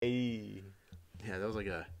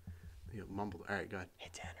like a mumbled. All right, go ahead. Hey,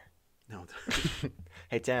 Tanner. No.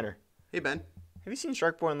 Hey, Tanner. Hey, Ben. Have you seen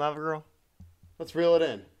Shark Boy and Lava Girl? Let's reel it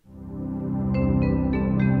in.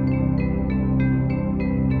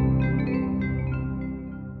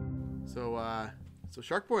 So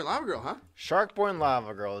Shark Boy and Lava Girl, huh? Shark Boy and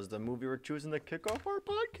Lava Girl is the movie we're choosing to kick off our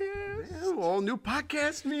podcast. Yeah, well, new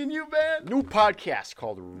podcast, me and you, Ben. New podcast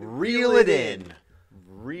called Reel It In.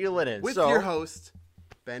 Reel It In. With your host,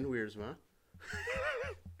 Ben Wiersma.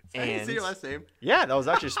 I didn't say your last name. Yeah, that was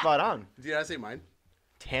actually spot on. Did I say mine?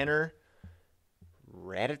 Tanner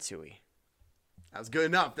Ratatouille. That was good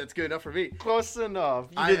enough. That's good enough for me. Close enough.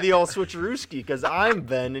 You did the old switcherooski because I'm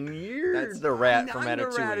Ben and you're the rat from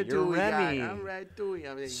Ratatouille. You're Remy. I'm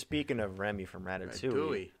Ratatouille. Speaking of Remy from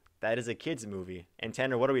Ratatouille, that is a kid's movie. And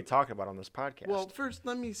Tanner, what are we talking about on this podcast? Well, first,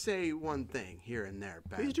 let me say one thing here and there,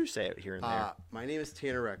 Ben. Please do say it here and there. My name is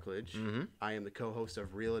Tanner Reckledge. Mm-hmm. I am the co-host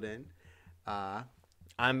of Reel It In.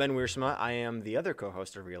 I'm Ben Wiersma. I am the other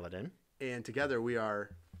co-host of Reel It In. And together we are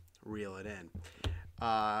Reel It In.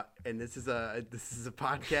 And this is a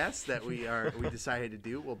podcast that we decided to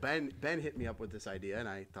do. Well, Ben hit me up with this idea, and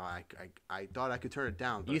I thought I could turn it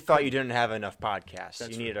down. You thought you didn't have enough podcasts.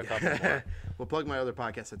 You needed a couple more. We'll plug my other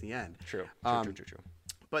podcast at the end. True.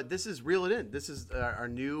 But this is Reel It In. This is our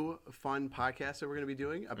new fun podcast that we're going to be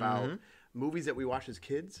doing about movies that we watched as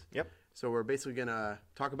kids. Yep. So we're basically going to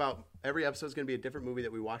talk about every episode is going to be a different movie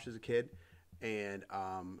that we watched as a kid, and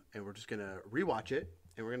we're just going to rewatch it.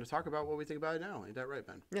 And we're going to talk about what we think about it now. Ain't that right,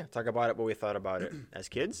 Ben? Yeah, talk about it, what we thought about it as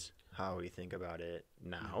kids, how we think about it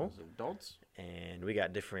now. As adults. And we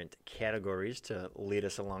got different categories to lead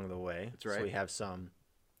us along the way. That's right. So we have some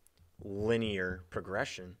linear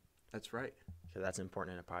progression. That's right. So that's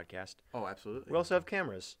important in a podcast. Oh, absolutely. We also have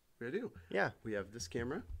cameras. We do. Yeah. We have this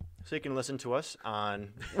camera. So you can listen to us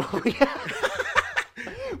on...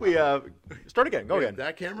 We have... Start again. Go again.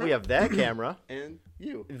 That camera. We have that camera. And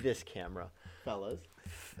you. This camera. Fellas.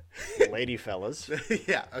 Lady fellas.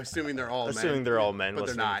 Yeah, assuming they're all men. Assuming they're all men but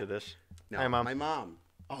listening to this. No, Hi, Mom. my mom.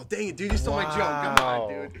 Oh, dang it, dude. You stole my joke. Come on,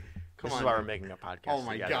 dude. This is why we're making a podcast. Oh,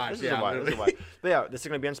 my gosh. This is why. But yeah, this is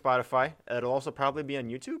going to be on Spotify. It'll also probably be on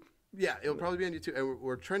YouTube. Yeah, it'll probably be on YouTube. And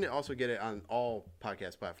we're trying to also get it on all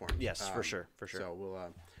podcast platforms. Yes, for sure. So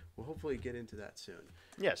we'll hopefully get into that soon.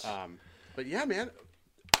 Yes. But yeah, man,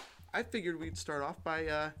 I figured we'd start off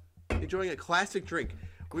by enjoying a classic drink.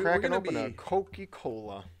 Cracking open a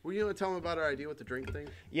Coca-Cola. Were you going to tell them about our idea with the drink thing?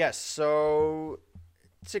 Yes, so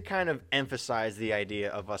to kind of emphasize the idea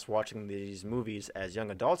of us watching these movies as young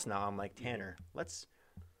adults now, I'm like, Tanner, let's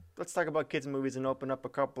talk about kids' movies and open up a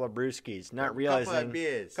couple of brewskis, not realizing...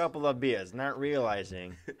 Couple of beers, not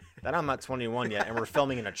realizing that I'm not 21 yet and we're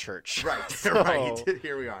filming in a church. Right, so, right.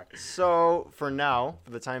 Here we are. So, for now,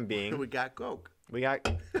 for the time being... We got Coke. We got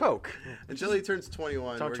Coke. Until he turns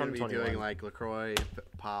 21, we're going to be 21. doing like LaCroix,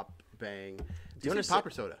 Pop, Bang. Do you say wanna Pop or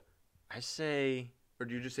soda? I say... Or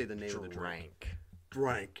do you just say the name of the drink?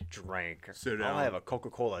 Drank. Sit down. I'll have a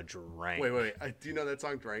Coca-Cola drink. Wait. Do you know that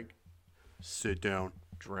song, Drank? Sit down.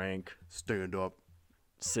 Drank. Stand up.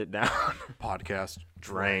 Sit down. Podcast.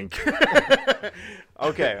 Drank.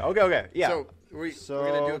 Okay. Yeah. So we're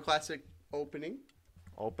going to do a classic opening.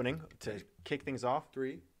 Opening to kick things off.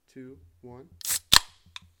 3, 2, 1.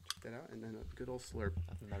 Check that out, and then a good old slurp.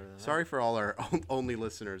 Nothing better than Sorry for all our only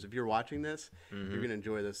listeners. If you're watching this, you're going to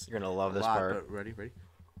enjoy this. You're going to love this lot, part. But ready?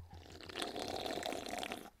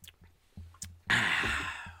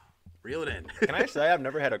 Reel it in. Can I say I haven't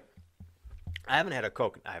had a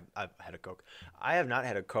Coke. I've had a Coke. I have not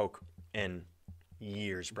had a Coke in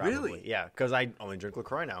years, probably. Really? Yeah, because I only drink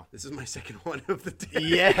LaCroix now. This is my second one of the day.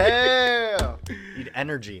 Yeah! Need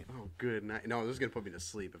energy. Oh, good night. No, this is going to put me to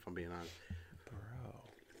sleep if I'm being honest. Bro.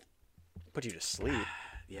 Put you to sleep?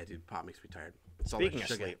 Yeah, dude, pop makes me tired. Speaking of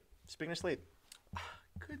sleep.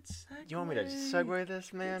 Good segue. You want me to segue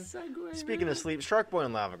this, man? Segue, Speaking of sleep, Shark Boy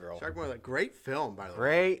and Lava Girl. Shark Boy, like, great film, by the way.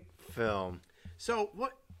 Great film. So,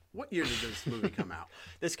 what year did this movie come out?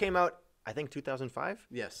 This came out, I think, 2005?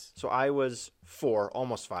 Yes. So I was 4,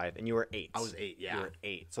 almost 5, and you were 8. I was 8, yeah. You were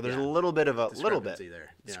 8. So there's a little bit of a discrepancy there.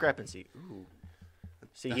 Yeah. Discrepancy. Ooh.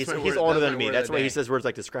 See, That's he's older than me. That's why he says words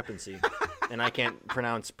like discrepancy. And I can't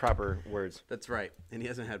pronounce proper words. That's right. And he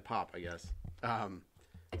hasn't had pop, I guess.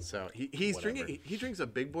 So he's drinking. He drinks a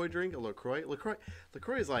big boy drink, a LaCroix.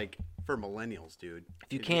 LaCroix is like for millennials, dude.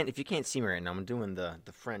 If you can't see me right now, I'm doing the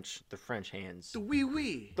French hands. The wee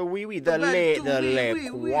wee. The wee wee. The le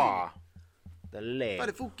quoi. The le.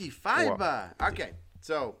 Farifuki fiber. Okay.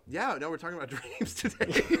 So yeah, no, we're talking about dreams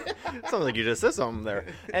today. Sounds like you just said something there.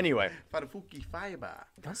 Anyway. Farifuki fiber.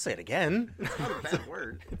 Don't say it again. It's not a bad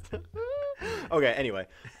word. Okay. Anyway.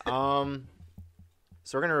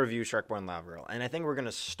 So we're going to review Shark Boy and Lava Girl. And I think we're going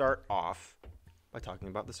to start off by talking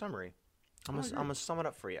about the summary. I'm going to sum it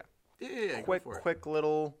up for you. Yeah. Quick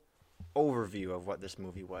little overview of what this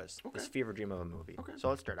movie was. Okay. This fever dream of a movie. Okay. So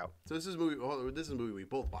let's start out. So this is a movie. This is a movie we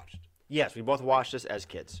both watched. Yes, we both watched this as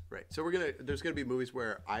kids. Right. So there's gonna be movies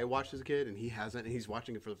where I watched as a kid and he hasn't, and he's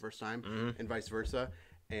watching it for the first time, and vice versa.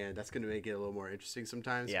 And that's gonna make it a little more interesting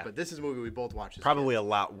sometimes. Yeah. But this is a movie we both watched. As Probably kids. a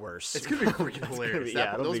lot worse. It's gonna be freaking hilarious.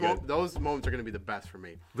 It'll be good. Those moments are gonna be the best for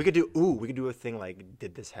me. We could do a thing like,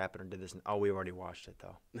 did this happen or did this? Oh, we already watched it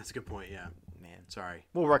though. That's a good point. Yeah. Man, Sorry.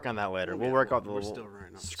 we'll work on that later. We'll work out the we're little still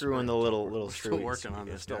right now. screwing the little We're screws. still working on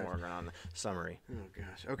this. Still guys. working on the summary. Oh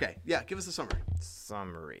gosh. Okay. Yeah. Give us a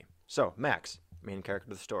summary. So Max, main character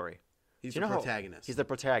of the story. He's Do the you know protagonist. He's the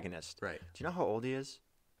protagonist. Right. Do you know how old he is?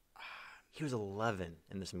 He was 11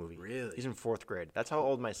 in this movie. Really? He's in 4th grade. That's how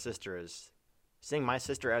old my sister is. Seeing my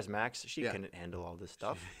sister as Max, she Yeah. couldn't handle all this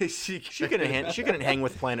stuff. she She couldn't hang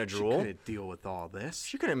with Planet She Drool. couldn't deal with all this.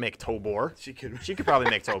 She couldn't make Tobor. She could. She could probably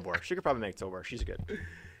make Tobor. She's good.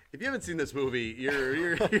 If you haven't seen this movie,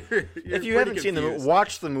 you're If you haven't seen the movie,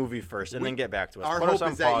 watch the movie first and then get back to us. Our Put us hope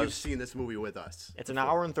on is that pause. you've seen this movie with us. It's an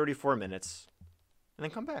hour and 34 minutes, and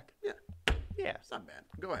then come back. Yeah. Yeah. It's not bad.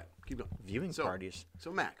 Go ahead. Keep going. Viewing parties.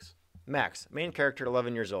 So Max. Max, main character,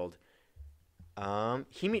 11 years old.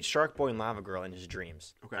 He meets Shark Boy and Lava Girl in his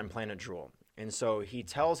dreams on Planet Drool. And so he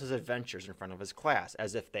tells his adventures in front of his class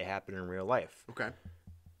as if they happen in real life. Okay.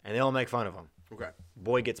 And they all make fun of him. Okay.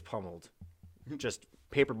 Boy gets pummeled. Just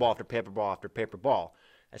paper ball after paper ball after paper ball.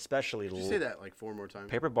 Especially... Did you say that like 4 more times?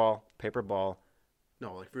 Paper ball,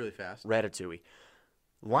 No, like really fast. Ratatouille.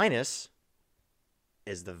 Linus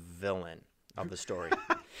is the villain of the story.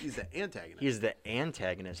 He's the antagonist. He's the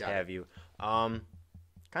antagonist, Got it. have you? Kind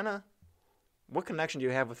of... What connection do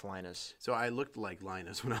you have with Linus? So I looked like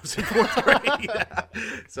Linus when I was in 4th grade.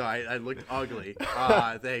 So I looked ugly.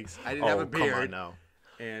 Thanks. I didn't have a beard. Come on now.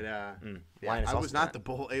 And yeah, Linus I also was not that. the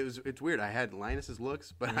bull. It's weird. I had Linus's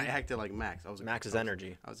looks, but I acted like Max. I was Max's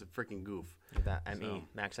energy. I was a freaking goof. That ME, So-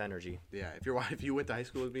 Max Energy. Yeah. If you went to high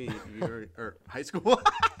school with me, or high school.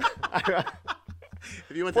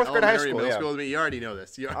 If you went to 4th grade high elementary, school, middle yeah. school with me, you already know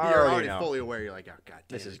this. You're I already already know. fully aware. You're like, oh god,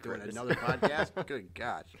 damn, This is doing great. another podcast. Good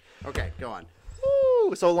gosh. Okay, go on.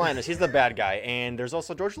 Woo! So Linus, he's the bad guy, and there's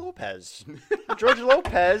also George Lopez. George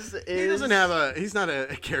Lopez is... He doesn't have a. He's not a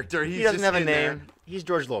character. He's He doesn't just have a in there. name. He's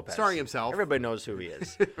George Lopez. Starring himself. Everybody knows who he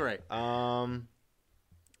is. Right.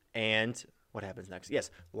 And what happens next?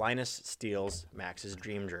 Yes, Linus steals Max's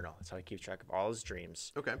dream journal. That's how he keeps track of all his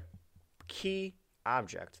dreams. Okay. Key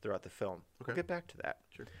object throughout the film. Okay. We'll get back to that.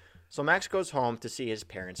 Sure. So Max goes home to see his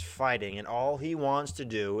parents fighting, and all he wants to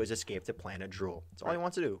do is escape to Planet Drool. That's all he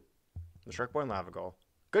wants to do. The Shark Boy and Lava Girl.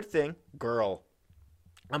 Good thing, girl.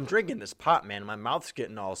 I'm drinking this pot, man. My mouth's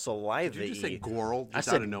getting all salivy. Did you just say Goral? I Just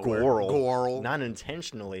said out of nowhere. Goral. Goral. Not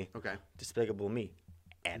intentionally. Okay. Despicable Me.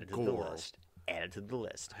 Added to the Goral. list. Added to the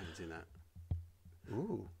list. I haven't seen that.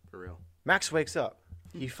 Ooh. For real. Max wakes up.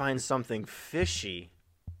 He finds something fishy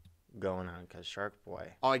going on because Shark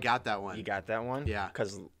Boy. Oh, I got that one. You got that one? Yeah.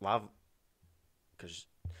 Because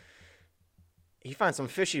he finds some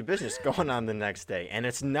fishy business going on the next day. And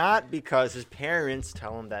it's not because his parents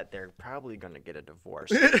tell him that they're probably going to get a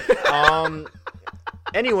divorce.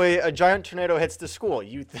 Anyway, a giant tornado hits the school.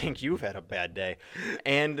 You think you've had a bad day.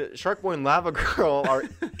 And Shark Boy and Lava Girl are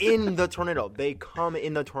in the tornado. They come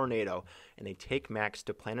in the tornado. And they take Max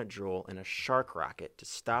to Planet Drool in a shark rocket to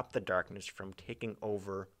stop the darkness from taking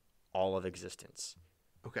over all of existence.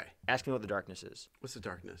 Okay. Ask me what the darkness is. What's the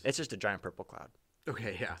darkness? It's just a giant purple cloud.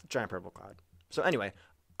 Okay, yeah. Giant purple cloud. So anyway,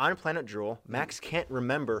 on Planet Drool, Max can't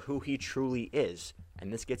remember who he truly is.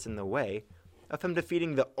 And this gets in the way of him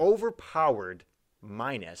defeating the overpowered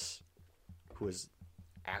Minus, who is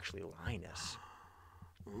actually Linus.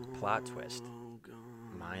 Plot twist. Oh, God.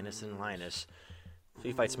 Minus and Linus. So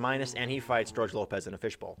he fights Minus and he fights George Lopez in a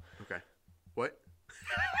fishbowl. Okay. What?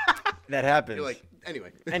 That happens. You're like,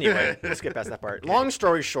 anyway. Anyway, let's get past that part. Long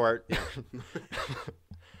story short,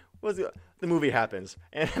 the movie happens,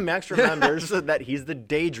 and Max remembers that he's the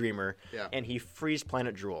daydreamer, Yeah. and he frees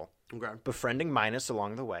Planet Drool, Okay. befriending Minus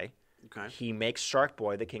along the way. Okay. He makes Shark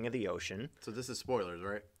Boy the king of the ocean. So this is spoilers,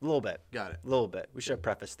 right? A little bit. Got it. A little bit. We should have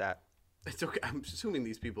prefaced that. It's okay. I'm assuming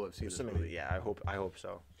these people have seen this movie. Yeah, I hope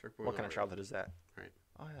so. Shark Boy What and kind of Lava childhood is that? Right.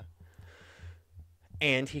 Oh, yeah.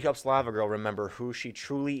 And he helps Lava Girl remember who she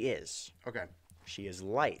truly is. Okay. She is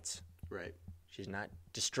light. Right. She's not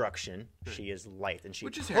destruction. She is light. And she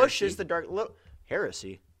Which is pushes heresy. the dark...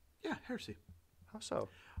 Heresy? Yeah, heresy. How so?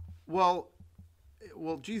 Well,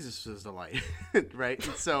 Jesus is the light, right?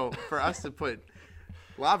 And so for us to put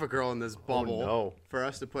Lava Girl in this bubble. no. For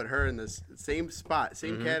us to put her in this same spot,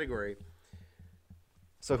 same category.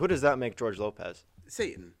 So who does that make George Lopez?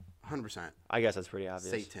 Satan, 100%. I guess that's pretty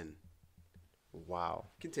obvious. Satan. Wow.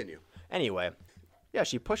 Continue. Anyway, yeah,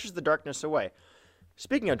 she pushes the darkness away.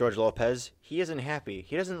 Speaking of George Lopez, he isn't happy.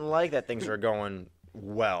 He doesn't like that things are going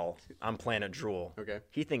well on Planet Drool. Okay.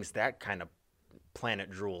 He thinks that kind of planet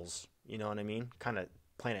drools. You know what I mean? Kind of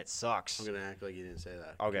planet sucks. I'm going to act like you didn't say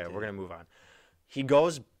that. Okay, Continue. we're going to move on. He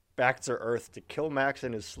goes back to Earth to kill Max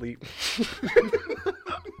in his sleep.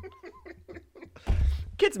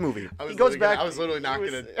 Kids movie. He goes back. I was literally not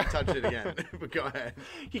going to touch it again. But go ahead.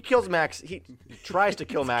 He kills Max. He tries to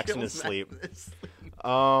kill Max in his sleep.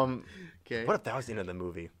 Okay. What if that was the end of the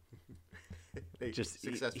movie? Just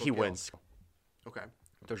Successful he kill. wins. Okay.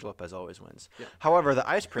 George Lopez always wins. Yeah. However, the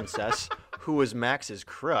Ice Princess, who was Max's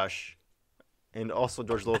crush, and also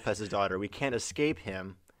George Lopez's daughter, we can't escape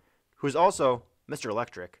him, who's also Mr.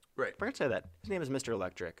 Electric. Right. Forget to say that. His name is Mr.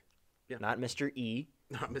 Electric. Yeah. Not Mr. E.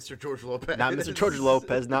 Not Mr. George Lopez. Not Mr. George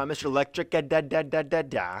Lopez. Not Mr. Electric. Da, da, da, da, da,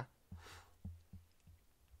 da.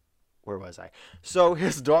 Where was I? So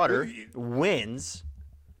his daughter wins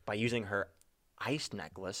by using her ice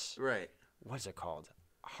necklace. Right. What's it called?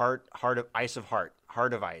 Heart of ice of heart.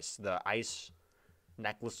 Heart of ice. The ice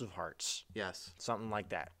necklace of hearts. Yes. Something like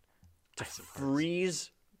that. To Ice of hearts.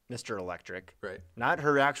 freeze Mr. Electric. Right. Not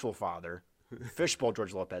her actual father. Fishbowl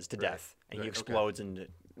George Lopez to death. And Right, he okay. explodes into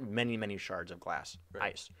many, many shards of glass.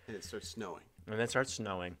 Right. Ice. And it starts snowing. And then it starts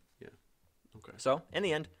snowing. Yeah. Okay. So, in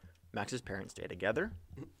the end, Max's parents stay together.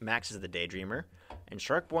 Max is the daydreamer. And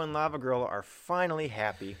Shark Boy and Lava Girl are finally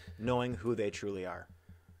happy knowing who they truly are.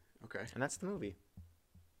 Okay. And that's the movie.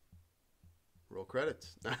 Roll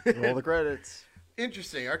credits. Roll the credits.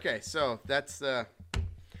 Interesting. Okay. So that's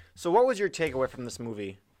So, what was your takeaway from this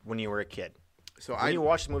movie when you were a kid? so When you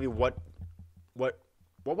watched the movie, what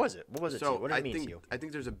was it? What was it to you? What did it mean think to you? I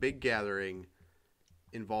think there's a big gathering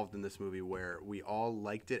involved in this movie where we all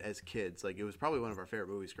liked it as kids. Like it was probably one of our favorite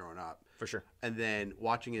movies growing up. For sure. And then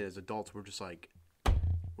watching it as adults, we're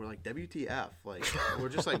like WTF? Like we're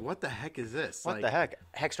just like, what the heck is this? What like, the heck?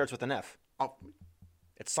 Heck starts with an F. oh,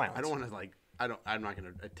 It's silent. I don't want to like. I'm not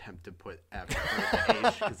going to attempt to put F in front of the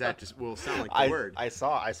H because that just will sound like the word. I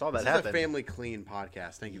saw that This happen. is a family clean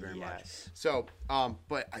podcast. Thank you very much. Yes. So,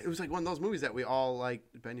 but it was like one of those movies that we all like.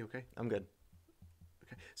 Ben, you okay? I'm good.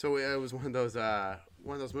 Okay. So it was one of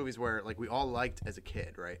those movies where like we all liked as a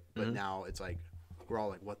kid, right? But now it's like we're all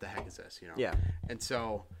like, what the heck is this? You know? Yeah. And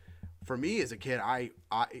so, for me as a kid, I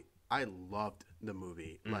loved the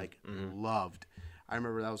movie. Like loved. I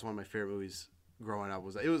remember that was one of my favorite movies growing up.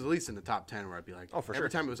 It was at least in the top 10 where I'd be like, Oh, for every sure.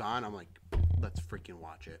 time it was on, I'm like, let's freaking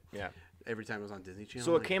watch it. Yeah. Every time it was on Disney Channel.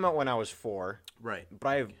 So I'm it like, came out when I was 4, right. but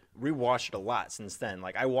I've rewatched it a lot since then.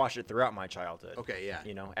 Like I watched it throughout my childhood. Okay, yeah.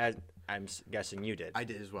 You know, as I'm guessing you did. I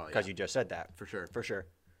did as well. Because Yeah, you just said that. for sure. For sure.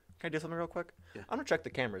 Can I do something real quick? Yeah. I'm gonna check the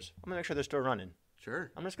cameras. I'm gonna make sure they're still running.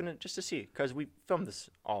 Sure. I'm just to see because we filmed this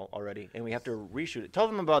all already and we have to reshoot it. Tell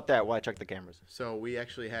them about that while I check the cameras. So we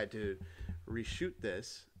actually had to reshoot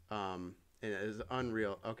this, and it was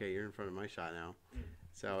unreal. Okay, you're in front of my shot now.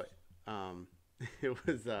 So, it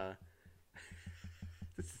was.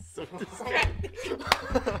 This is so distracting.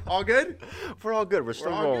 All good? We're all good. We're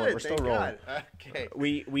still all rolling. good, We're still thank rolling. God. Okay.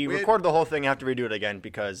 We We had- record the whole thing after we do it again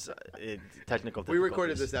because technical We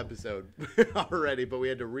recorded difficulties. this episode already, but we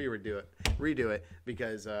had to redo it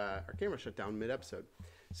because our camera shut down mid-episode.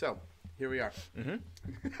 So here we are.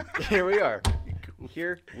 Here we are.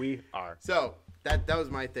 Here we are. So that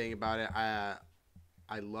was my thing about it.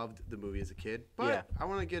 I loved the movie as a kid, but Yeah. I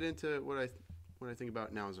want to get into what I think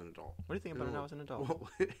about now as an adult. What do you think about it now as an adult? Well,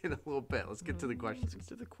 in a little bit. Let's get to the questions. Let's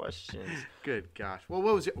get to the questions. Good gosh. Well,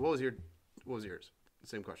 what was yours?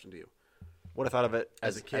 Same question to you. What I thought of it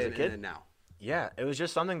As a kid, and then now. Yeah, it was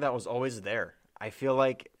just something that was always there. I feel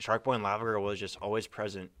like Shark Boy and Lava Girl was just always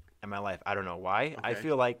present in my life. I don't know why. I Okay.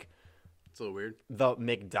 feel like It's a little weird. the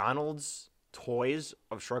McDonald's toys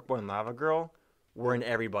of Shark Boy and Lava Girl were in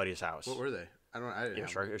everybody's house. What were they? I didn't Yeah,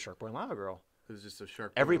 have them. Shark Boy and Lava Girl. It was just a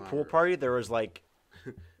shark. Every going pool on. party, there was like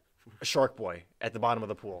a Shark Boy at the bottom of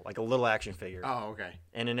the pool, like a little action figure. Oh, okay.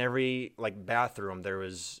 And in every like bathroom, there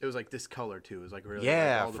was It was like this color too. It was like really.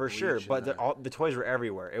 yeah, like all the for sure. bleach But and the toys were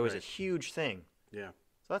everywhere. It was a Right. huge thing. yeah.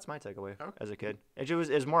 So that's my takeaway Okay. as a kid. It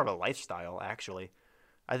was more of a lifestyle, actually.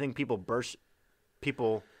 I think people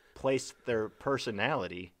place their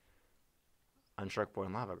personality on Shark Boy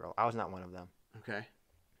and Lava Girl. I was not one of them, Okay.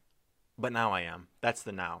 but now I am. That's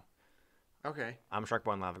the now. Okay. I'm Shark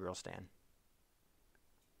Boy and Lava Girl stan.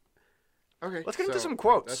 Okay. Let's get into so some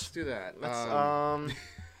quotes. Let's do that. Let's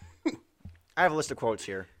I have a list of quotes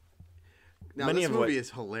here. Now Many this of movie what-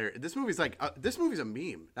 is hilarious. This movie's like this movie's a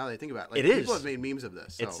meme. Now that I think about it, like, It is. People have made memes of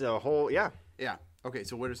this. So. It's a whole yeah. Yeah. Okay.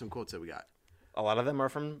 So what are some quotes that we got? A lot of them are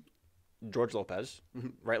from George Lopez,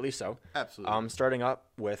 rightly so. Absolutely. Starting up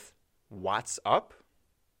with "What's up?"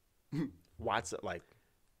 What's like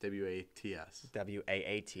WATS.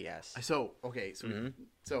 WAATS. So okay. So Mm-hmm.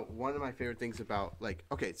 so one of my favorite things about like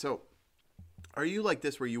okay. So are you like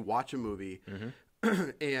this where you watch a movie Mm-hmm.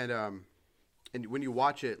 and when you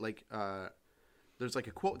watch it like there's like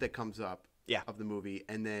a quote that comes up Yeah. of the movie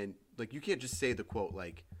and then like you can't just say the quote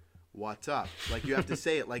like what's up, like you have to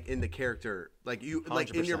say it like in the character, like you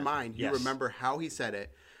like in your 100%. mind you Yes. remember how he said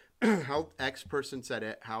it, how X person said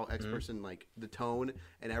it, how X Mm-hmm. person like the tone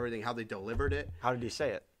and everything, how they delivered it. How did he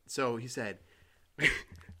say it? So he said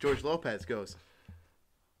George Lopez goes,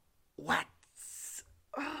 what's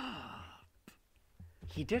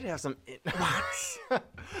He did have some.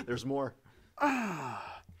 There's more.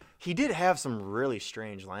 He did have some really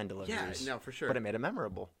strange line deliveries. no, for sure. But it made it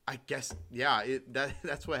memorable. I guess, yeah,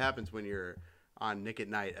 that's what happens when you're on Nick at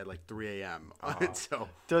Night at like 3 a.m. So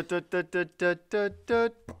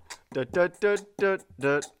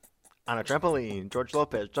On a trampoline, George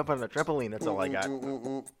Lopez jumping on a trampoline. That's all I got.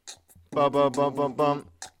 Bum bum bum bum bum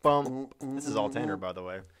bum. This is all Tanner, by the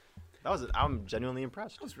way. I'm genuinely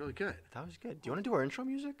impressed. that was really good. That was good. Do you want to do our intro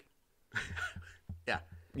music? Yeah,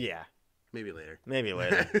 Yeah, maybe later. maybe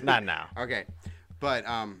later. Not now. Okay, but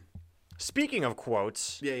Speaking of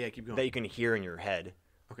quotes yeah, keep going. that you can hear in your head,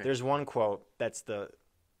 Okay. there's one quote that's the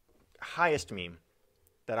highest meme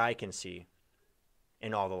that I can see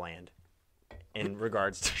in all the land in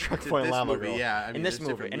regards to Shark Boy and this Llama movie, Girl. yeah, I mean, in this there's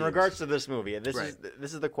movie, different in memes. regards to this movie, Right.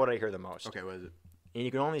 this is the quote I hear the most. Okay, what is it? And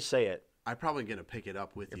you can only say it. I'm probably gonna pick it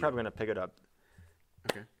up with You're you. probably gonna pick it up.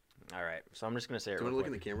 Okay. All right, so I'm just gonna say it. Do you real want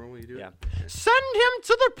to look in quick. the camera when you do Yeah. it? Send him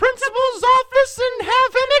to the principal's office and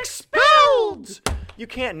have him expelled. You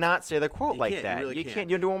can't not say the quote like can't, that. You, really You can't. can't.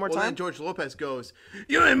 You do it one more Well, time. then George Lopez goes,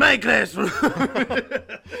 "You're in my classroom."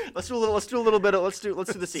 Let's do a little bit of let's do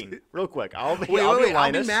the scene real quick. I'll be Wait, I'll be I'll be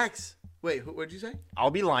Linus. Max. Wait, what did you say?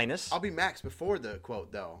 I'll be Linus. I'll be Max before the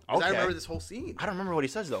quote though. 'Cause I Okay. remember this whole scene. I don't remember what he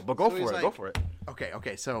says though, but go So for he's it. like- Go for it.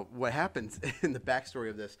 Okay. So what happens in the backstory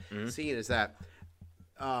of this Mm-hmm. scene is that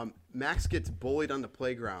Max gets bullied on the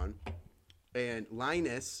playground, and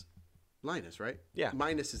Linus, right? Yeah.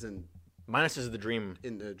 Linus is in Minus is the dream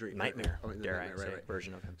the dream nightmare. Oh, in the dare nightmare, I say right.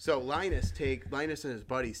 version of him. So Linus and his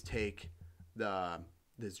buddies take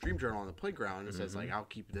this dream journal on the playground and says like, "I'll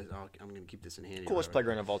keep this. I'm gonna keep this in handy." or Coolest whatever.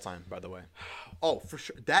 playground of all time, by the way. Oh, for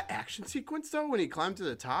sure. That action sequence though, when he climbed to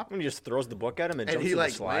the top When he just throws the book at him and and jumps he to the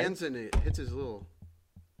like slide. lands and it hits his little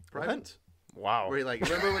private. Wow. Where he like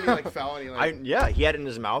remember when he like fell and he like Yeah, he had it in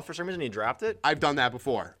his mouth for some reason. He dropped it. I've done that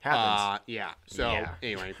before. Happens. Yeah. So Yeah.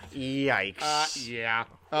 anyway. Yikes. Yeah.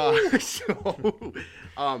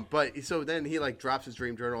 But so then he like drops his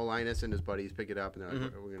dream journal. Linus and his buddies pick it up, and they're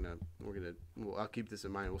like, I'll keep this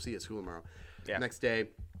in mind. We'll see you at school tomorrow. Yeah. Next day,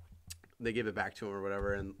 they give it back to him or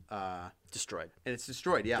whatever, and Destroyed. it's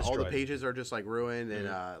destroyed. Yeah, all the Destroyed. pages are just like ruined,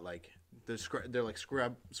 and like they're like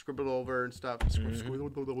scribbled over and stuff. Scribbled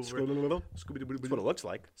over. That's what it looks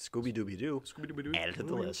like. Scooby Dooby Doo. Add it to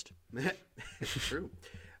the list. It's true.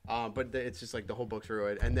 But it's just like the whole book's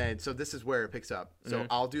ruined. And then, so this is where it picks up. So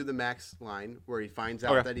I'll do the Max line where he finds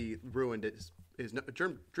out Okay. that he ruined his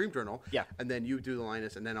dream journal. Yeah. And then you do the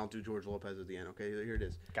Linus, and then I'll do George Lopez at the end. Okay, here it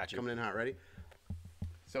is. Got you. Coming in hot. Ready?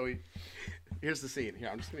 So here's the scene. Here,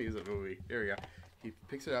 I'm just going to use a movie. Here we go. He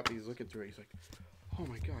picks it up, he's looking through it. He's like, oh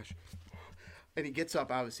my gosh. And he gets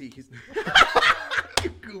up, obviously. He's. You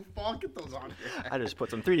goofball, get those on here. I just put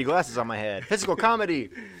some 3D glasses on my head. Physical comedy.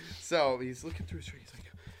 So he's looking through his screen. He's like,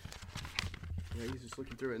 yeah, he's just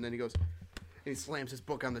looking through it, and then he goes, and he slams his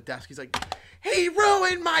book on the desk. He's like, he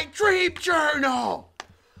ruined my dream journal.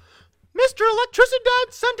 Mr. Electricity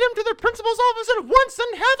Dad sent him to the principal's office at once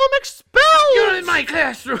and have him expelled. You're in my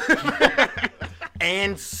classroom.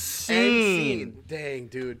 And scene. Dang,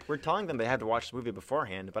 dude. We're telling them they had to watch the movie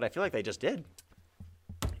beforehand, but I feel like they just did.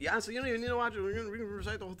 Yeah, so you don't even need to watch it. We're gonna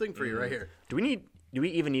recite the whole thing for you right here. Do we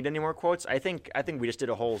even need any more quotes? I think we just did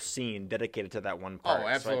a whole scene dedicated to that one part. Oh, so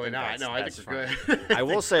I absolutely think not. that's- No, I that's think we're fine. good. I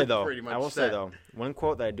will say though, Pretty much set. one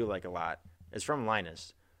quote that I do like a lot is from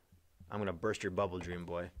Linus. I'm gonna burst your bubble, dream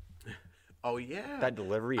boy. Oh yeah. That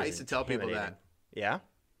delivery is I used to tell people intimidating. that. Yeah.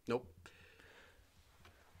 Nope.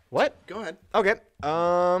 What? Go ahead. Okay.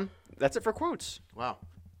 That's it for quotes. Wow.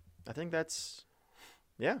 I think that's,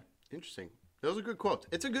 yeah. Interesting. Those are good quotes.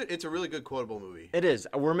 It's a really good quotable movie. It is.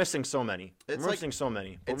 We're missing so many. It's We're like- missing so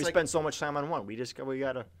many. But it's we like- spend so much time on one. We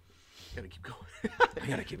gotta. Gotta keep going. We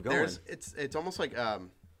gotta keep going. It's almost like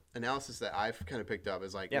analysis that I've kind of picked up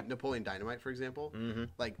is like Yeah. Napoleon Dynamite, for example. Mm-hmm.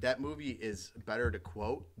 Like that movie is better to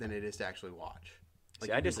quote than it is to actually watch. Like,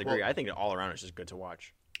 See, I you can disagree. quote- I think all around it's just good to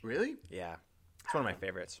watch. Really? Yeah, it's one of my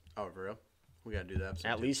favorites. Oh, for real? We gotta do that episode.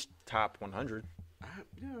 At too. least top 100.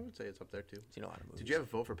 Yeah, I would say it's up there too. Seen a lot of movies. Did you have a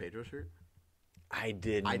vote for Pedro shirt? I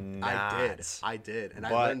did I not. I did, and I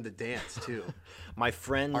But- learned the dance too. My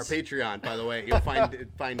friends. Our Patreon, by the way, you'll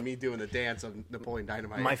find me doing the dance of Napoleon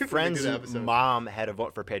Dynamite. My when we do friend's the episode. mom had a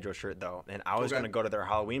vote for Pedro shirt though, and I was Okay. gonna go to their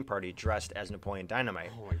Halloween party dressed as Napoleon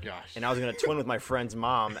Dynamite, Oh my gosh. and I was gonna twin with my friend's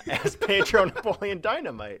mom as Pedro Napoleon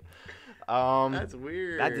Dynamite. That's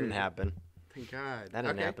weird. That didn't happen. Thank God. That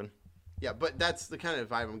didn't Okay. happen. Yeah, but that's the kind of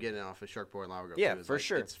vibe I'm getting off of Shark Boy and Lava Girl. Yeah, too, is for like,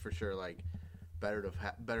 sure. It's for sure like better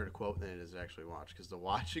to quote than it is to actually watch, because the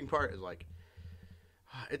watching part is like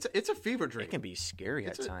it's a fever dream. It can be scary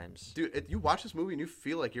It's at a- times. Dude, you watch this movie and you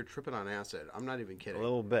feel like you're tripping on acid. I'm not even A kidding.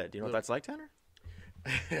 little bit. Do you know what that's like, Tanner?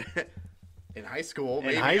 In high school,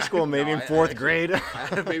 maybe. In high school, maybe No, in fourth actually-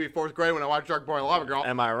 grade. maybe fourth grade when I watched Shark Boy and Lava Girl.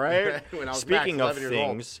 Am I right? When I was Speaking max of 11 years old.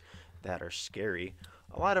 things that are scary,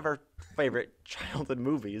 a lot of our favorite childhood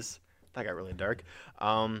movies, that got really dark,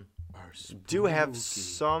 do have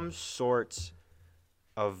some sort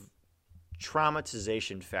of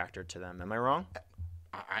traumatization factor to them. Am I wrong?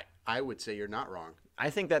 I would say you're not wrong. I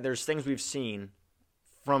think that there's things we've seen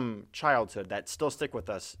from childhood that still stick with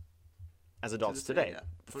us as adults this day, today, yeah.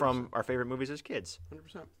 from our favorite movies as kids.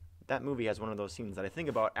 100%. That movie has one of those scenes that I think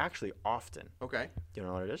about actually often. Okay. Do you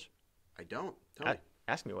know what it is? I don't. Tell me.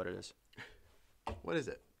 Ask me what it is. What is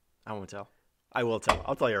it? I won't tell. I will tell.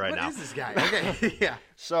 I'll tell you right What now. is this guy? Okay. Yeah.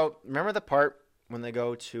 So remember the part when they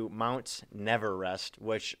go to Mount Neverest,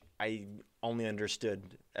 which I only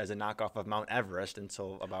understood as a knockoff of Mount Everest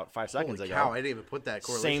until about 5 seconds Holy ago. cow, I didn't even put that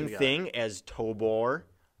correlation Same together. thing as Tobor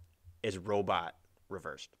is robot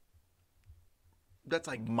reversed. That's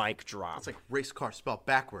like Mic drop. that's like race car spelled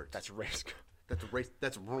backwards. That's race. That's a race.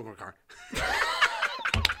 That's a roller car.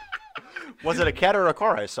 Was it a cat or a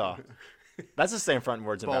car I saw? That's the same front and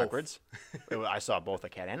words and Both. backwards. I saw both a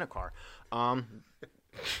cat and a car. Gosh.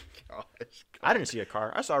 I didn't see a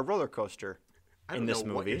car. I saw a roller coaster I in don't this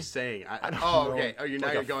know what movie. you're saying. I don't Oh, know. okay. Oh, It's now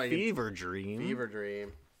like you're a going fever dream. fever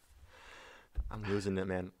dream. I'm losing it,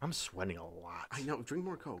 man. I'm sweating a lot. I know. Drink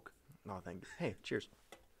more Coke. No, thank you. Hey, cheers.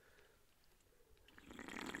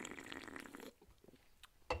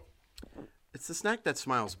 It's the snack that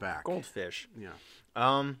smiles back. Goldfish. Yeah.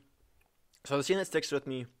 So the scene that sticks with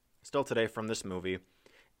me still today from this movie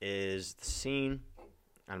is the scene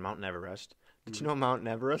on Mount Everest. Did you know Mount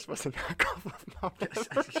Everest was a knockoff of Mount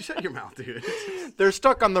Everest? Shut your mouth, dude. They're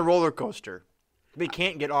stuck on the roller coaster. They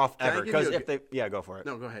can't get off Can I ever give because you a if they go for it.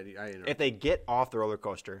 No, go ahead. I interrupt. If they get off the roller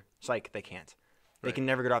coaster, psych, they can't. They Right. can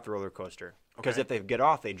never get off the roller coaster because Okay. if they get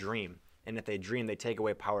off, they dream, and if they dream, they take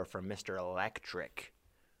away power from Mr. Electric.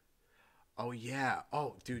 Oh yeah.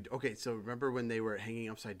 Oh, dude. Okay, so remember when they were hanging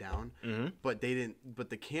upside down, but they didn't. But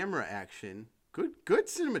the camera action, good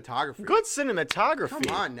cinematography. Good cinematography.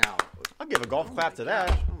 Come on now. I'll give a golf clap to Gosh,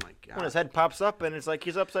 that. Oh my god. When his head pops up and it's like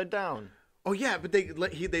he's upside down. Oh yeah, but they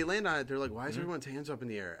land on it. They're like, why is everyone's hands up in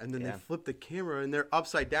the air? And then Yeah. they flip the camera and they're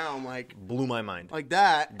upside down like Blew my mind.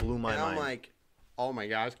 that. Blew my and mind. I'm like, oh my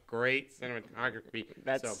gosh, great cinematography.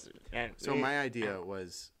 So my idea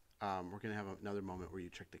was, we're gonna have another moment where you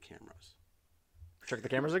check the cameras. Check the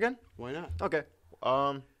cameras again. Why not? Okay.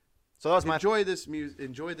 So that was my. Enjoy this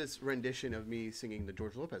rendition of me singing the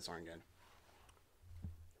George Lopez song again.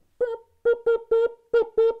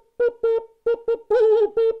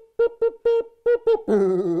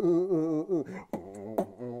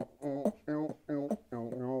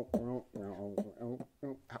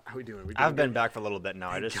 How we doing? I've been back for a little bit now.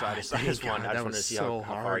 I just God, wanted thank wanted God, that to was see so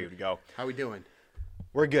how far hard. you would go. How we doing?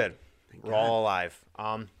 We're good. We're God. all alive.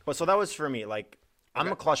 But so that was for me. Like, I'm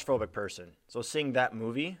a Okay. claustrophobic person. So seeing that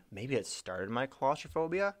movie, maybe it started my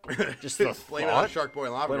claustrophobia. Just the Blame it on thought. Shark Boy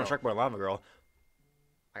and Lava Blame it on Girl. Shark Boy and Lava Girl.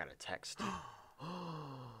 I got a text.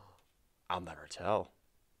 I'll never tell.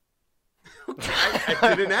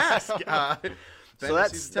 I didn't ask. So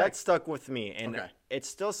that stuck with me, and Okay. it's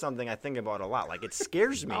still something I think about a lot. Like, it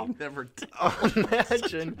scares me. I'll never tell.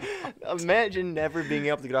 Imagine never being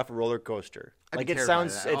able to get off a roller coaster. I'd Like be it terrified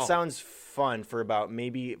of sounds, that. it Oh. sounds fun for about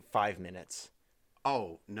maybe 5 minutes.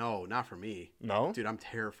 Oh no, not for me. No, Dude, I'm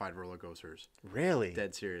terrified of roller coasters. really?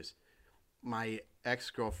 Dead serious. My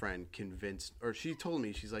ex-girlfriend convinced, or she told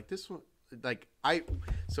me, she's like, this one, like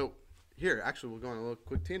so here, actually, we'll go on a little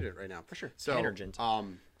quick tangent right now. For sure. So, Tangent.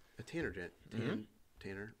 a tangent.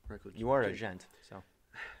 Tanner. Reckler- You are a gent, so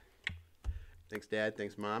Thanks, Dad.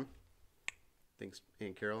 Thanks, Mom. Thanks,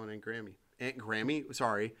 Aunt Carol and Aunt Grammy. Aunt Grammy,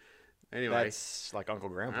 sorry. Anyway, That's like Uncle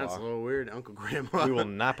Grandpa. that's a little weird, Uncle Grandma. We will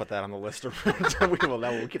not put that on the list. We'll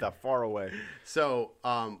keep that far away. So,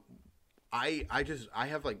 I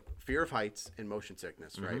have like fear of heights and motion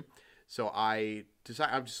sickness, right? So I decide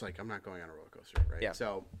I'm just like I'm not going on a roller coaster, right? Yeah.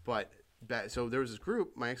 So, so there was this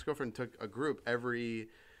group. My ex-girlfriend took a group we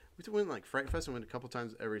went like Fright Fest and went a couple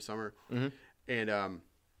times every summer, and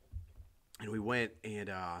we went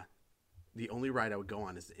and the only ride I would go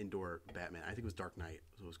on is the indoor Batman. I think it was Dark Knight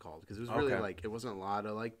was what it was called because it was really like it wasn't a lot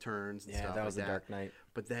of like turns and stuff. Yeah, that was like the Dark Knight.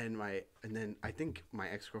 But then I think my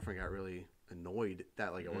ex-girlfriend got really annoyed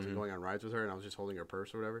that like I wasn't going on rides with her and I was just holding her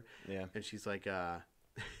purse or whatever. Yeah. And she's like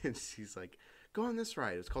go on this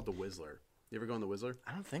ride. It's called the Whistler. You ever go on the Whistler?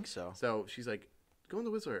 I don't think so. So she's like, go on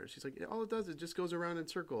the Whistler. She's like, all it does is just goes around in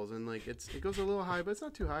circles and like it goes a little high, but it's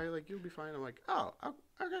not too high. Like you'll be fine. I'm like, oh,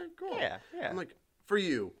 okay, cool. Yeah. I'm like, for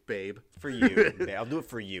you, babe. For you. I'll do it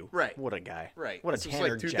for you. Right. What a guy. Right. What a This was Tanner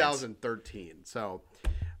like gent. 2013. So,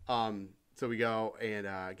 so we go and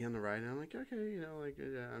get on the ride, and I'm like, okay,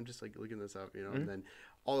 I'm just like looking this up, and then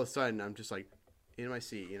all of a sudden I'm just like in my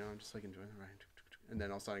seat, I'm just like enjoying the ride, and then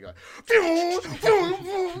all of a sudden I go,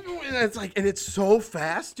 and it's like, and it's so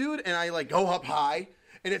fast, dude, and I like go up high,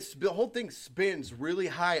 and the whole thing spins really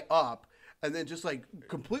high up, and then just like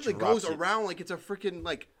completely Drops goes it. around like it's a freaking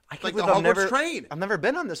like the believe Hogwarts train. I've never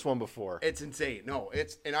been on this one before. It's insane. No,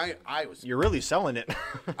 I was You're really selling it.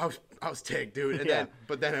 I was tagged, dude. And Yeah.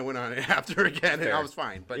 then I went on it after again, and Fair. I was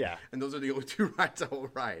fine. But Yeah. and those are the only two rides I will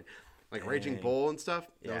ride, like Raging Dang. Bull and stuff.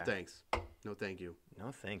 No Yeah. thanks. No thank you.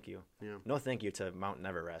 No, thank you. Yeah. No, thank you to Mount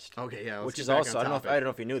Everest. Okay, yeah. Let's Which get is back also on I don't topic. know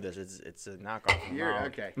if you knew this. It's a knockoff of You're- Mount,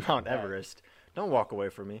 okay. Mount Everest. Don't walk away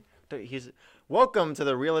from me. Welcome to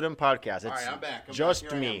the Reel It In podcast. It's All right, I'm back. just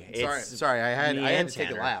Here I me. am. It's Sorry. I had me to and take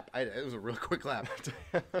a Tanner. lap. It was a real quick lap.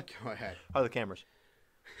 Go ahead. How are the cameras?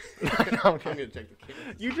 I'm gonna check the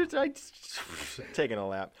camera. You just taking a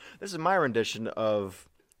lap. This is my rendition of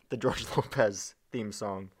the George Lopez theme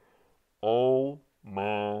song. Oh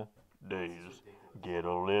my days, get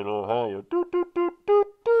a little higher. Doot, doot, doot, doot,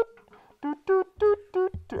 doot, doot, doot, doot,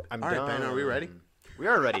 doot, doot. I'm All right, done. Ben, are we ready? We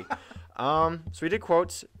are ready. So we did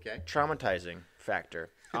quotes. Okay. Traumatizing factor.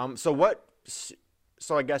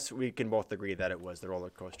 So I guess we can both agree that it was the roller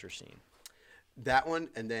coaster scene. That one,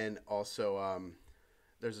 and then also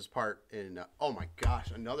there's this part in oh my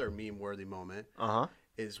gosh, another meme-worthy moment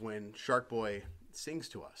is when Shark Boy sings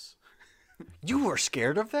to us. You were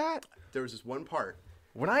scared of that? There was this one part.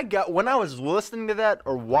 When I was listening to that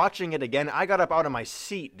or watching it again, I got up out of my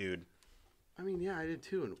seat, dude. I mean, yeah, I did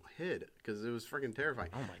too, and hid because it was freaking terrifying.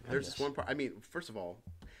 Oh my There's this goodness. one part. I mean, first of all,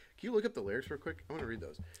 can you look up the lyrics real quick? I want to read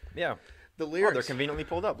those. Yeah. The Oh, lyrics. they're conveniently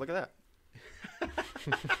pulled up. Look at that.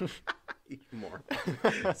 More.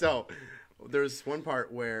 So there's one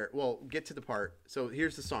part where, well, get to the part. So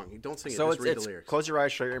here's the song. You don't sing it. So just read it's the lyrics. close your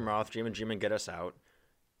eyes, shut your mouth, dream and dream and get us out.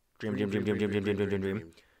 Dream, dream, dream, dream, dream, dream, dream, dream, dream,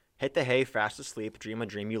 dream. Hit the hay, fast asleep, dream a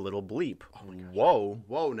dream, you little bleep. Whoa,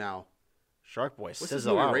 Whoa, now. Shark Boy, What's this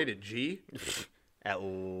sizzle movie out. rated? G?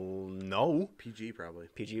 No. PG probably.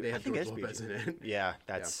 PG. They I have think George it's Lopez PG. in it. Yeah,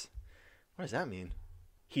 that's. What does that mean?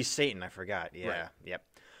 He's Satan. I forgot. Yeah. Right. Yep.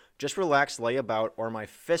 Just relax, lay about, or my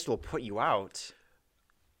fist will put you out.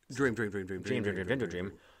 Dream.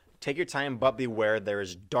 Dream. Take your time, but beware. There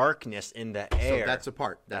is darkness in the air. So that's the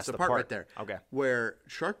part. That's the part right there. Okay. Where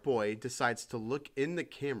Shark Boy decides to look in the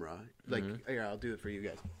camera. Like, Mm-hmm. here, I'll do it for you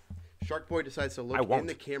guys. Shark Boy decides to look I won't. in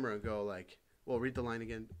the camera and go like, well, read the line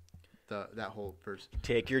again. That whole verse.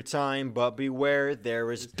 Take your time, but beware.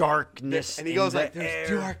 There is darkness. And he in goes the like, there's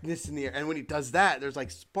air. darkness in the air. And when he does that, there's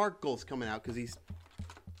like sparkles coming out because he's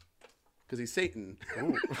Satan.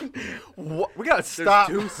 What? We gotta There's stop.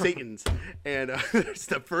 two Satans, and there's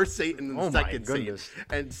the first Satan and the Oh my second Satan. goodness.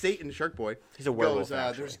 And Satan, Shark Boy, He's a werewolf, goes,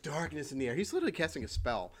 actually. there's darkness in the air. He's literally casting a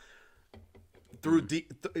spell through.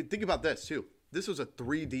 Think about this too. This was a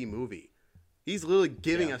 3D movie. He's literally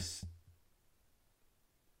giving us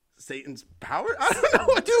Satan's power. I don't know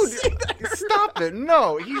what to say there. Stop it!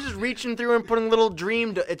 No, he's just reaching through and putting little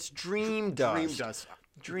dream. It's dream dust. Dream dust.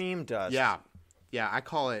 Dream dust. Yeah, yeah. I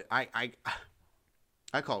call it. I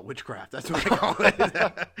call it witchcraft. That's what I call it.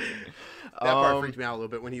 That part freaked me out a little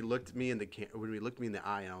bit when he looked me in the when he looked me in the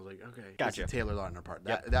eye, and I was like, okay, Gotcha. This is Taylor Lautner part.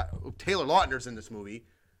 That Taylor Lautner's in this movie.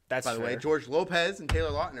 That's by the way, fair. George Lopez and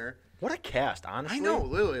Taylor Lautner. What a cast, honestly. I know,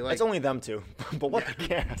 literally. Like, It's only them two, but what a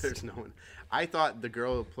cast. There's no one. I thought the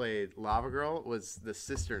girl who played Lava Girl was the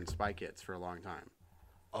sister in Spy Kids for a long time.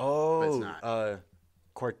 Oh, it's not.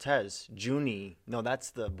 Cortez, Junie. No, that's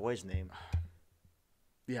the boy's name.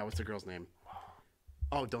 Yeah, what's the girl's name?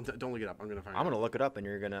 Oh, don't look it up. I'm gonna find. I'm gonna look it up, and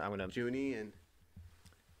I'm gonna. Junie and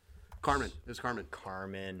Carmen. It was Carmen.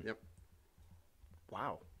 Carmen. Yep.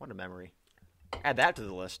 Wow, what a memory. Add that to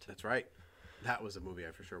the list. That's right. That was a movie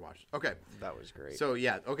I for sure watched. Okay. That was great. So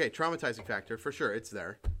yeah, okay, traumatizing factor for sure. It's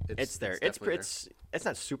there. It's there. definitely It's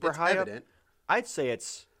not super It's high evident. up. I'd say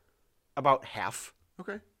it's about half.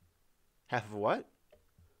 Okay. Half of what?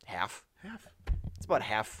 Half. Half. It's about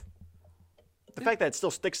half. The fact that it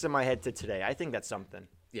still sticks in my head to today, I think that's something.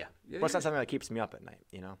 Yeah. Yeah. But it's not something that keeps me up at night,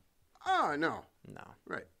 you know? Oh no. No.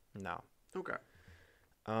 Right. No. Okay.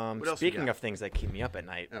 What else you Speaking got? of things that keep me up at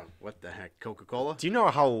night, Oh, what the heck? Coca-Cola? do you know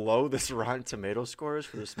how low this Rotten Tomato score is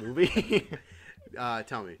for this movie?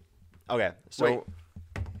 Tell me. Okay, so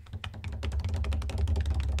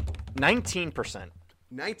 19%.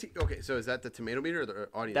 19. Okay, so is that the tomato meter or the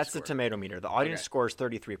audience That's score? the tomato meter. The audience Okay. score is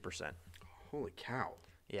 33%. Holy cow.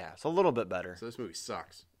 Yeah, it's a little bit better. So this movie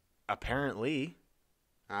sucks. Apparently.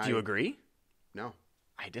 Do you agree? No.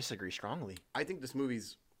 I disagree strongly. I think this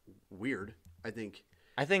movie's weird. I think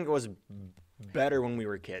I think it was better when we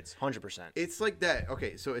were kids, 100%. it's like that.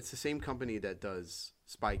 Okay, so it's the same company that does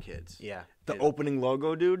Spy Kids. Yeah. The And- opening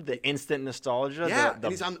logo, dude, the instant nostalgia. Yeah, the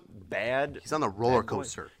and he's on bad. He's on the roller bad boy.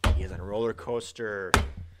 coaster. He is on a roller coaster.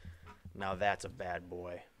 Now that's a bad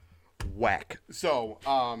boy. Whack. So,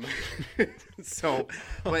 so,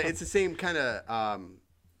 but it's the same kind of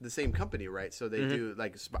the same company, right? So they Mm-hmm. do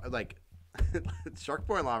like Shark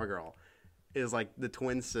Boy and Lava Girl is like the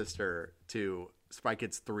twin sister to Spy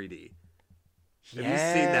Kids 3D. Have you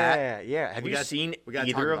seen that? Yeah. Have We you got- seen we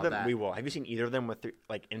gotta talk either of about them? that. We will. Have you seen either of them with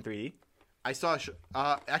in 3D? I saw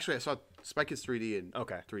actually I saw Spy Kids 3D in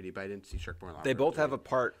Okay. 3D, but I didn't see Shark Boy and Lava They Girl both have a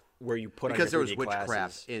part where you put because on there your was 3D witchcraft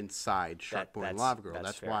glasses. inside Shark Boy and that's- Lava Girl. that's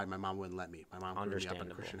That's fair. why my mom wouldn't let me. My mom grew me up in a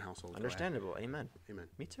Understandable. Christian household. Go ahead. Understandable. Amen. Amen.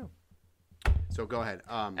 Me too. So go ahead.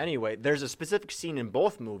 Anyway, there's a specific scene in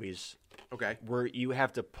both movies Okay. where you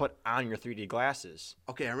have to put on your 3D glasses.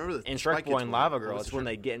 Okay, I remember the In Spy Shark Boy Kids and one. Lava What Girl, was it's the when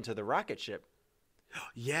Shark- they get into the rocket ship.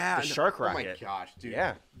 Yeah, The shark Oh my rocket. gosh, dude.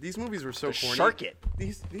 Yeah. These movies were so The corny. shark it.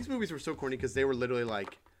 These movies were so corny because they were literally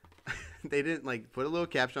like, they didn't like put a little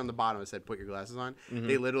caption on the bottom that said "Put your glasses on."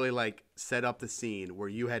 They literally like set up the scene where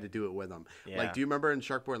you had to do it with them. Yeah. Like, do you remember in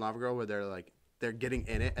Shark Boy and Lava Girl where they're getting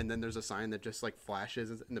in it and then there's a sign that just like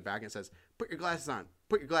flashes in the back and says "Put your glasses on."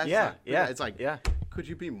 Put your glasses Yeah, on. yeah, It's like, yeah. Could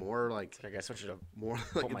you be more like I guess I should have more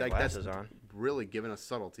put like my like glasses that's on. really giving us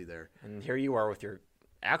subtlety there. And here you are with your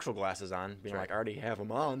actual glasses on, being right. like, I already have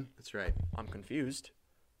them on. That's right. I'm confused.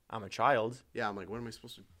 I'm a child. Yeah, I'm like, what am I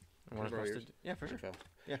supposed to? What am I Can I borrow supposed to yours? do? Yeah, for sure. Fail.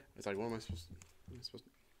 Yeah. It's like, what am I supposed to?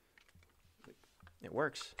 It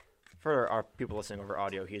works. For our people listening over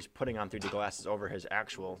audio, he's putting on 3D glasses over his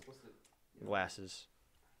actual glasses.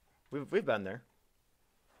 We've been there.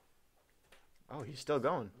 Oh, he's still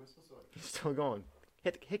going. He's still going.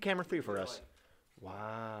 Hit camera 3 for us.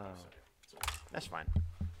 Wow. That's fine.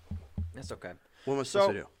 That's okay. What am I So-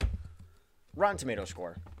 supposed to do? Rotten Tomato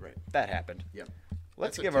score. Right. That happened. Yep.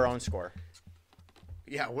 Let's That's a give our own score.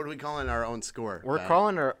 Yeah, what are we calling our own score? We're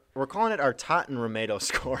calling it our Totten Romato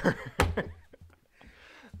score.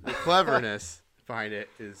 the cleverness behind it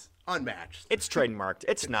is unmatched. It's trademarked.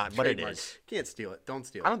 It's not, but it Trademarked. is. Can't steal it. Don't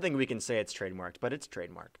steal I it. don't think we can say it's trademarked, but it's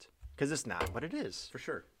trademarked. Because it's not, but it is. For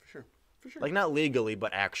sure. For sure. For sure. Like, not legally,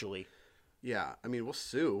 but actually. yeah, I mean, we'll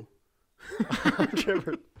sue.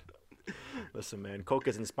 Listen, man, Coke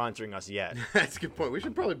isn't sponsoring us yet. That's a good point. We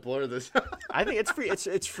should probably blur this. I think it's free.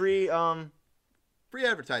 It's free. Free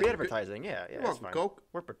advertising. Free advertising. Yeah, yeah. It's welcome, fine. Coke.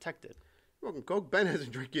 We're protected. You're welcome, Coke. Ben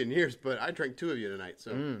hasn't drank you in years, but I drank 2 of you tonight.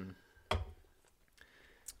 So,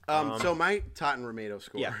 so my Totten Romato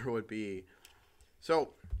score Yeah. would be,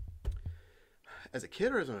 so, as a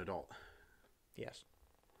kid or as an adult? Yes.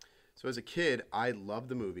 So as a kid, I loved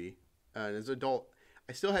the movie, and as an adult,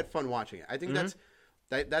 I still had fun watching it. I think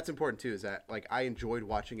that's important too. Is that like I enjoyed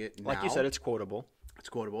watching it. Now. Like you said, it's quotable. It's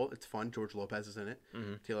quotable. It's fun. George Lopez is in it.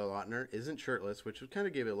 Taylor Lautner isn't shirtless, which would kind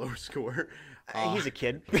of give it a lower score. He's a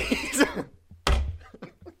kid.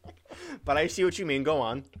 But I see what you mean. Go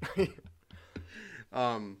on.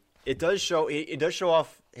 It does show. It does show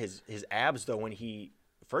off his abs though when he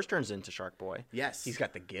first turns into Shark Boy. Yes, He's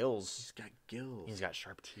got the gills. He's got gills. He's got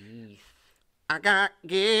sharp teeth. I got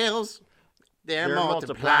gills. They're They're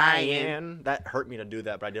multiplying. multiplying. That hurt me to do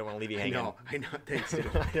that, but I didn't want to leave you I hanging. know. Thanks, dude.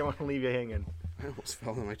 I didn't want to leave you hanging. I almost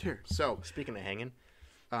fell in my chair. So, Speaking of hanging,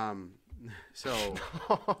 so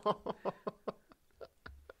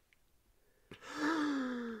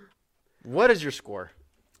what is your score?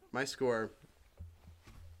 my score.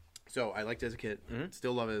 So I liked it as a kid.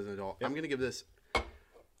 Still love it as an adult. I'm gonna give this.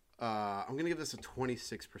 I'm gonna give this a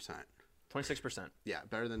 26%. 26%. Yeah,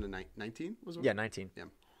 better than the 19 was it? Yeah, 19. Yeah.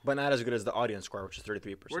 But not as good as the audience score, which is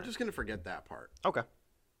 33%. We're just gonna forget that part. Okay.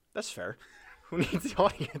 That's fair. Who needs the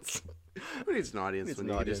audience? Who needs an audience needs when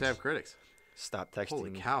an you can just audience? have critics? Stop texting Holy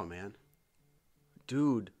me. cow, man.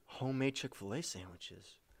 Dude, homemade Chick-fil-A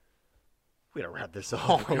sandwiches. We gotta wrap this up.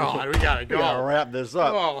 Oh, God, we gotta go. We gotta wrap this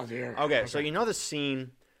up. Oh, dear. Okay, so you know the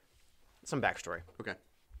scene, some backstory. Okay.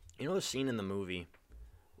 You know the scene in the movie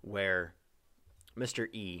where Mr.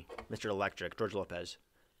 Electric, George Lopez,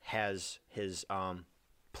 has his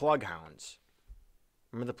plug hounds.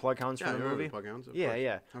 Remember the plug hounds Yeah, from I the remember movie? the Plug Hounds, of Yeah, course.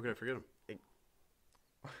 yeah. How could I forget them?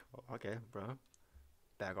 Okay, bro.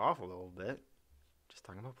 Back off a little bit. Just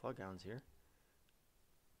talking about plug hounds here.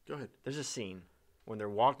 Go ahead. There's a scene when they're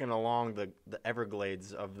walking along the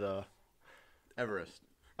Everglades of the Everest.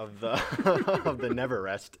 of the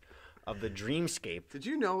Neverest of the dreamscape. Did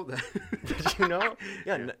you know that? Did you know?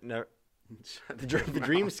 Yeah, Yeah. the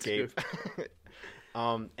dreamscape.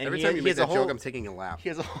 And Every he time has- you he make has a that whole, joke, I'm taking a lap. he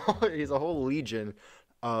has a whole legion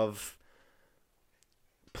of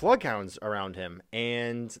plug hounds around him,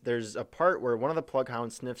 and there's a part where one of the plug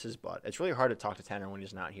hounds sniffs his butt. It's really hard to talk to Tanner when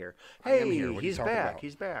he's not here. I am Hey, here. What are you he's talking back. about?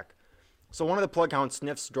 He's back. So one of the plug hounds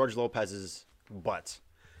sniffs George Lopez's butt,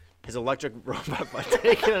 his electric robot butt,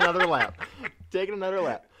 taking another lap,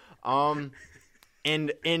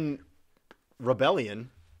 And in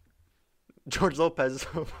rebellion, George Lopez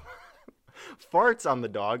farts on the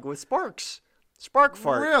dog with sparks. Spark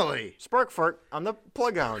fart. Really? Spark fart on the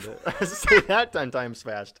plug hound. Say that 10 times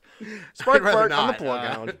fast. Spark I'd rather fart on the not, plug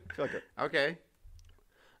hound. I feel like it. Okay.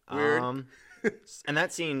 Weird. And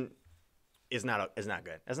that scene is not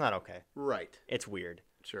good. It's not okay. Right. It's weird.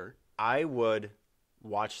 Sure. I would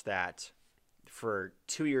watch that for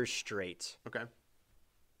 2 years straight. Okay.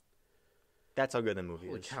 That's how good the movie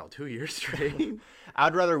Holy is. cow, 2 years straight?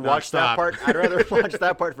 I'd rather watch that stop. part. I'd rather watch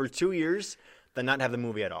that part for 2 years than not have the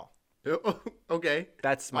movie at all. Okay.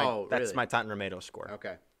 That's my really? Totten Tomato score.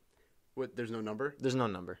 Okay. What? There's no number? There's no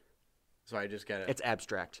number. So I just get it. It's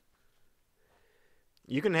abstract.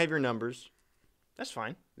 You can have your numbers. That's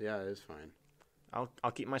fine. Yeah, it is fine.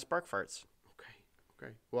 I'll keep my spark farts. Okay.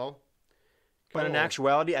 Okay. Well. But in cool.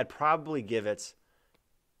 actuality, I'd probably give it.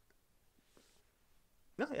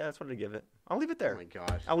 No, yeah, that's what I'd give it. I'll leave it Oh there. my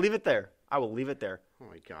gosh. I'll leave it there. I will leave it there. Oh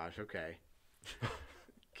my gosh. Okay.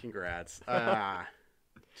 Congrats.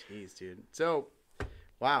 Jeez, dude. So,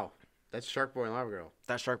 wow. That's Shark Boy and Lava Girl.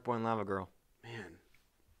 That's Shark Boy and Lava Girl. Man.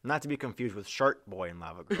 Not to be confused with Shark Boy and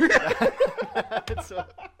Lava Girl. I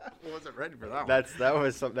wasn't ready for that one. That's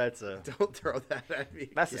Don't throw that at me.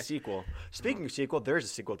 a sequel. Speaking of sequel, there's a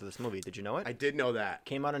sequel to this movie. Did you know it? I did know that.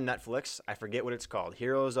 Came out on Netflix. I forget what it's called.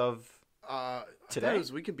 Heroes of I Today? thought it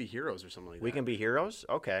was We Can Be Heroes or something like that. We Can Be Heroes.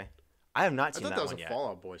 Okay, I have not I seen thought that that was one a yet. Fall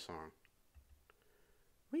Out Boy song.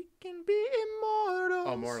 We can be immortals.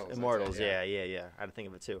 Oh, Immortals, that's it, Immortals. yeah. Yeah. I had to think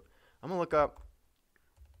of it too. I'm gonna look up.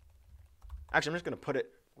 Actually, I'm just gonna put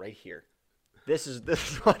it right here. This is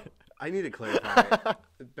what I need to clarify.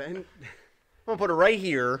 Ben I'm gonna put it right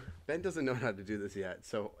here. Ben doesn't know how to do this yet.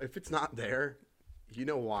 So if it's not there, you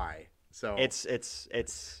know why. So It's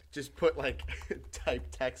just put like type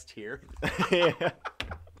text here. yeah.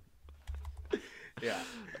 Yeah.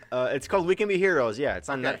 It's called We Can Be Heroes. Yeah, it's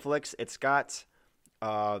on Okay. Netflix. It's got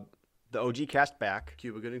the OG cast back.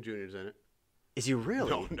 Cuba Gooding Jr. is in it. Is he really?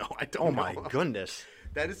 No, I don't Oh know. my goodness.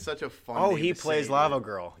 That is such a fun Oh, name he to plays say, Lava man.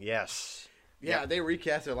 Girl. Yes. Yeah, they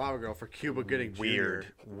recasted Lava Girl for Cuba Gooding Weird.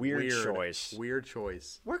 Jr. Weird choice. Weird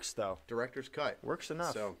choice. Works though. Director's cut. Works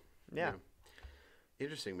enough. So, Yeah.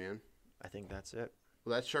 Interesting, man. I think that's it.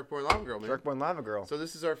 Well, that's Shark Boy and Lava Girl, man. Shark Boy and Lava Girl. So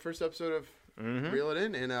this is our first episode of Mm-hmm. Reel It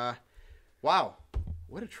In, and wow,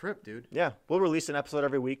 what a trip, dude. Yeah, we'll release an episode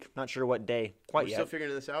every week. Not sure what day quite We're yet. still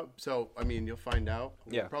figuring this out, so I mean, you'll find out.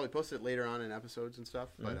 We'll Yeah. probably post it later on in episodes and stuff.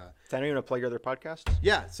 But Tanner, you want to plug your other podcasts?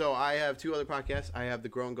 yeah, so I have two other podcasts. I have the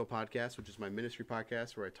Grow and Go podcast, which is my ministry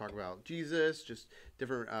podcast, where I talk about Jesus, just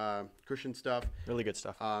different Christian stuff. Really good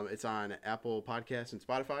stuff. It's on Apple Podcasts and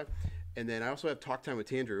Spotify. And then I also have Talk Time with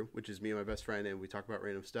Tandrew, which is me and my best friend, and we talk about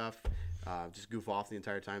random stuff, just goof off the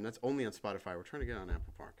entire time. That's only on Spotify. We're trying to get on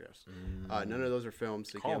Apple Podcasts. None of those are filmed,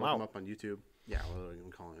 so you Call can't them look them out. up on YouTube. Yeah, well,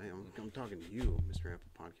 I'm calling. Hey, I'm talking to you, Mr.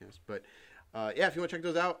 Apple Podcast. But yeah, if you want to check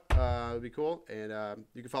those out, it'd be cool. And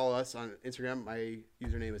you can follow us on Instagram. My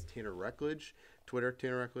username is Tanner Reckledge. Twitter,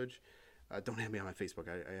 Tanner Reckledge. Don't have me on my Facebook.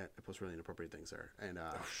 I post really inappropriate things there. And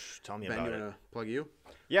Tell me Ben, about you it. want to plug you?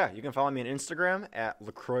 Yeah, you can follow me on Instagram at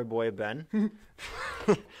LaCroixBoyBen.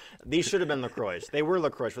 These should have been LaCroix. They were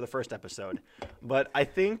LaCroix for the first episode, but I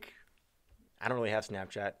think I don't really have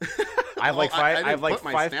Snapchat. I have like Well, I five. I have didn't like put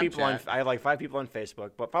my 5 people on. Snapchat. I have like 5 people on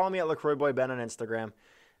Facebook. But follow me at LaCroixBoyBen on Instagram,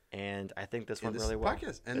 and I think this went this really is the well.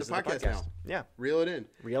 podcast. And This the is podcast now. Yeah, Reel it in.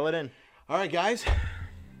 reel it in. All right, guys.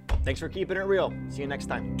 Thanks for keeping it real. See you next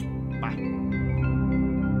time. Bye.